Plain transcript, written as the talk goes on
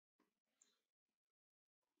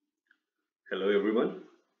Hello everyone.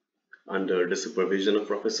 Under the supervision of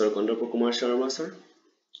Professor Kandarpa Kumar Sharma sir,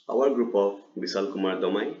 our group of Bishal Kr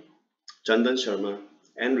Domai, Chandan Sharma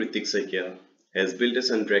and Rittik Saikia has built a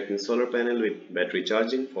sun-tracking solar panel with battery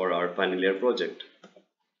charging for our final year project.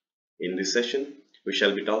 In this session, we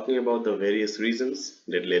shall be talking about the various reasons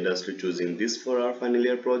that led us to choosing this for our final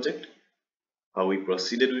year project, how we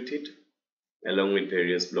proceeded with it, along with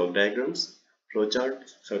various block diagrams,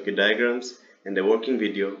 flowcharts, circuit diagrams, and a working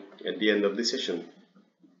video at the end of the session.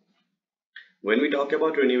 When we talk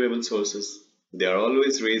about renewable sources, they are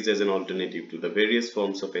always raised as an alternative to the various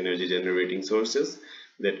forms of energy generating sources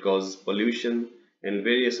that cause pollution and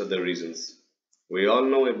various other reasons. We all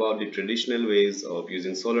know about the traditional ways of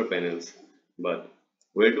using solar panels, but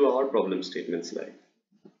where do our problem statements lie?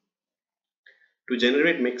 To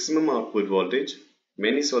generate maximum output voltage,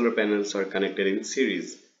 many solar panels are connected in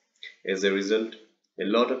series. As a result, a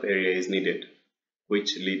lot of area is needed,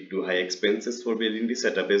 which lead to high expenses for building the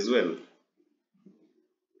setup as well.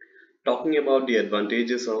 Talking about the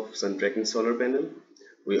advantages of sun-tracking solar panel,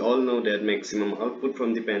 we all know that maximum output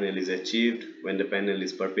from the panel is achieved when the panel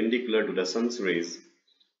is perpendicular to the sun's rays,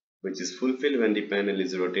 which is fulfilled when the panel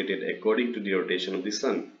is rotated according to the rotation of the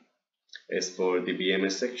sun. As for the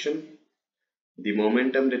BMS section, the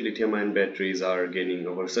momentum that lithium-ion batteries are gaining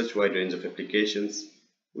over such wide range of applications,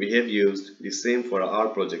 we have used the same for our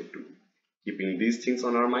project too. Keeping these things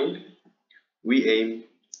on our mind, we aim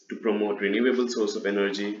to promote renewable source of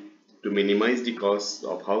energy to minimize the costs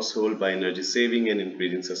of household by energy saving and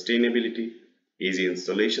increasing sustainability, easy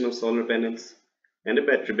installation of solar panels, and a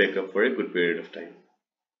battery backup for a good period of time.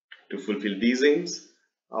 To fulfill these aims,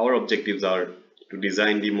 our objectives are to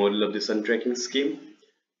design the model of the sun tracking scheme,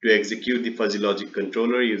 to execute the fuzzy logic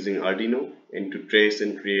controller using Arduino, and to trace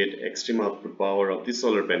and create extreme output power of the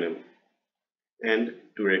solar panel, and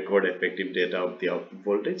to record effective data of the output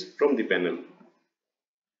voltage from the panel.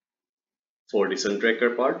 For the sun tracker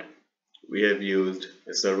part, we have used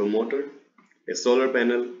a servo motor, a solar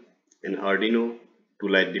panel, an Arduino, two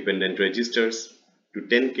light dependent resistors, two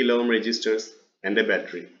 10 kilo ohm resistors, and a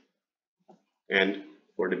battery. And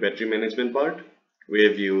for the battery management part, we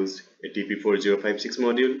have used a TP4056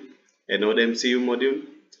 module, a node MCU module,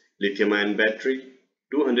 lithium ion battery,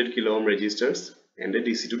 200 kilo ohm resistors, and a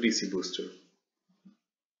DC to DC booster.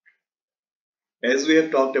 As we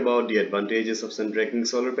have talked about the advantages of sun tracking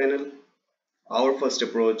solar panel, our first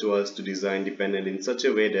approach was to design the panel in such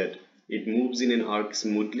a way that it moves in an arc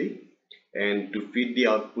smoothly and to feed the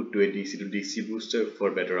output to a DC to DC booster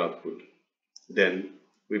for better output. Then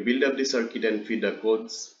we build up the circuit and feed the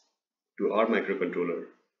codes to our microcontroller.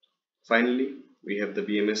 Finally, we have the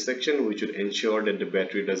BMS section which would ensure that the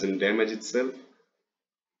battery doesn't damage itself.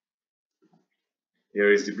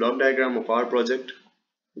 Here is the block diagram of our project.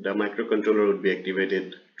 The microcontroller would be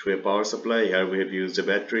activated through a power supply. Here we have used a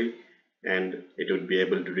battery, and it would be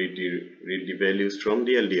able to read the values from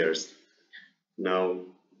the LDRs. Now,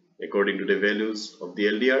 according to the values of the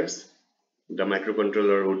LDRs, the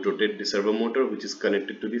microcontroller would rotate the servo motor which is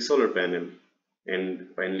connected to the solar panel, and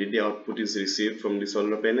finally the output is received from the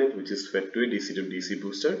solar panel which is fed to a DC to DC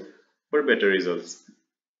booster for better results.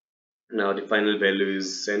 Now the final value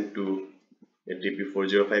is sent to a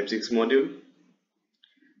TP4056 module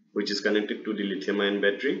which is connected to the lithium ion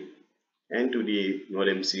battery and to the node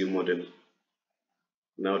MCU model.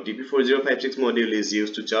 Now TP4056 module is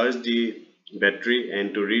used to charge the battery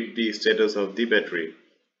and to read the status of the battery.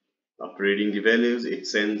 After reading the values, it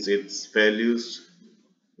sends its values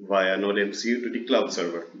via node MCU to the cloud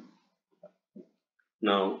server.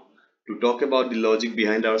 Now to talk about the logic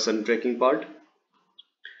behind our sun tracking part,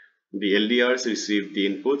 the LDRs receive the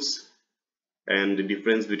inputs and the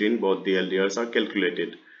difference between both the LDRs are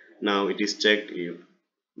calculated. Now it is checked if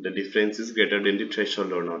the difference is greater than the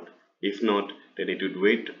threshold or not. If not, then it would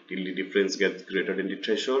wait till the difference gets greater than the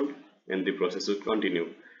threshold and the process would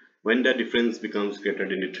continue. When the difference becomes greater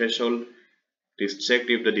than the threshold, it is checked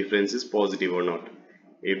if the difference is positive or not.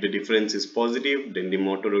 If the difference is positive, then the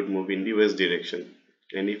motor would move in the west direction,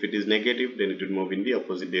 and if it is negative, then it would move in the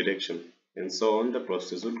opposite direction, and so on the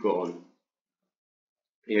process would go on.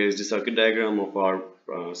 Here is the circuit diagram of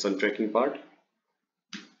our sun tracking part.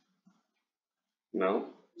 Now,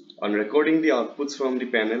 on recording the outputs from the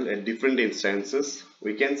panel at different instances,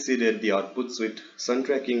 we can see that the outputs with sun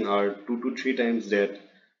tracking are 2 to 3 times that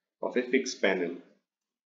of a fixed panel.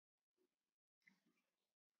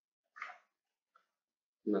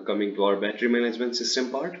 Now coming to our battery management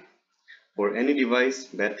system part. For any device,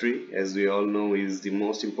 battery, as we all know, is the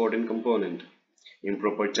most important component.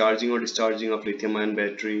 Improper charging or discharging of lithium ion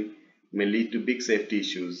battery may lead to big safety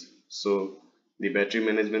issues. So The battery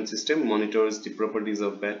management system monitors the properties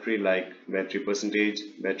of battery like battery percentage,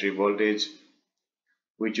 battery voltage,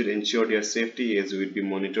 which would ensure their safety as we would be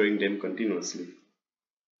monitoring them continuously.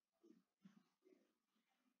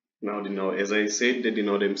 Now, as I said, that the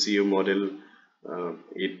Node MCU model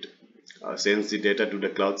it sends the data to the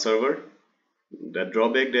cloud server. The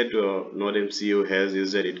drawback that Node MCU has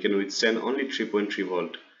is that it can withstand only 3.3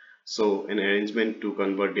 volt. So an arrangement to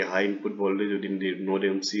convert the high input voltage within the Node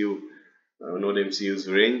MCU's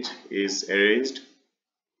range is arranged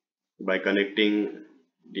by connecting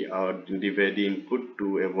the input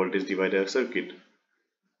to a voltage divider circuit.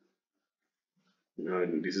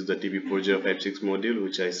 This is the TP4056 module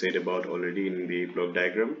which I said about already in the block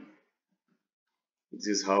diagram. This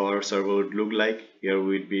is how our server would look like. Here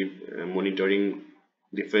we'd be monitoring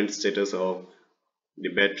different status of the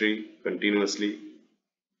battery continuously.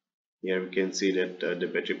 Here we can see that the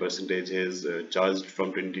battery percentage has charged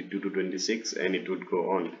from 22 to 26 and it would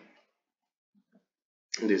go on.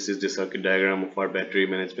 This is the circuit diagram of our battery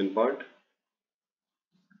management part.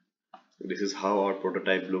 This is how our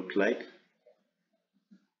prototype looked like.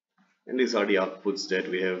 And these are the outputs that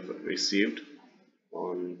we have received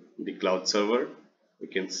on the cloud server. We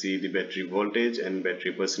can see the battery voltage and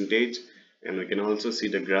battery percentage, and we can also see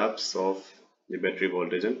the graphs of the battery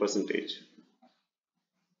voltage and percentage.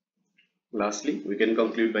 Lastly, we can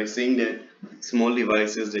conclude by saying that small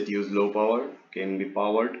devices that use low power can be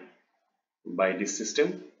powered by this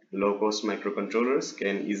system. Low-cost microcontrollers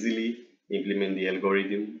can easily implement the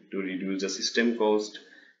algorithm to reduce the system cost,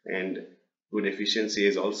 and good efficiency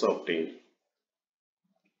is also obtained.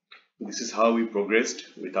 This is how we progressed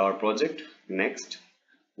with our project. Next,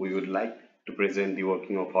 we would like to present the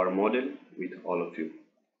working of our model with all of you.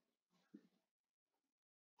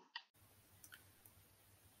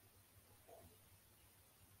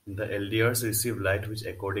 The LDRs receive light, which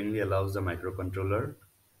accordingly allows the microcontroller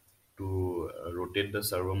to rotate the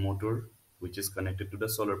servo motor, which is connected to the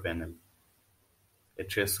solar panel. A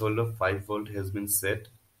threshold of 5 volt has been set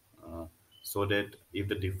uh, so that if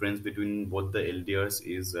the difference between both the LDRs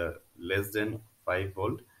is less than 5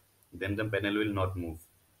 volt, then the panel will not move.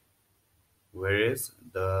 Whereas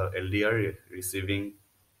the LDR receiving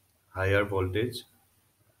higher voltage,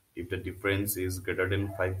 if the difference is greater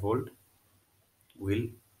than 5 volt, will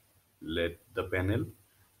let the panel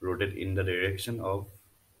rotate in the direction of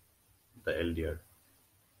the LDR.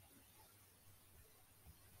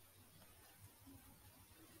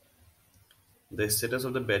 The status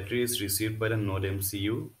of the battery is received by the node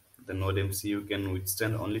MCU. The node MCU can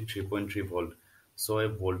withstand only 3.3 volt. So a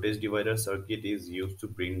voltage divider circuit is used to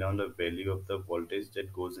bring down the value of the voltage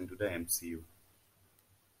that goes into the MCU.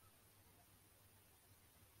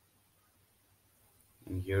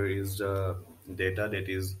 And here is the data that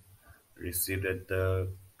is received at the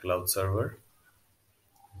cloud server.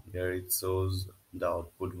 Here it shows the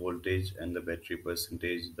output voltage and the battery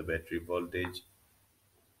percentage, the battery voltage.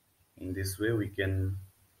 In this way we can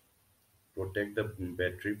protect the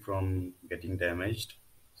battery from getting damaged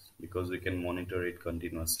because we can monitor it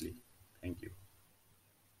continuously. Thank you.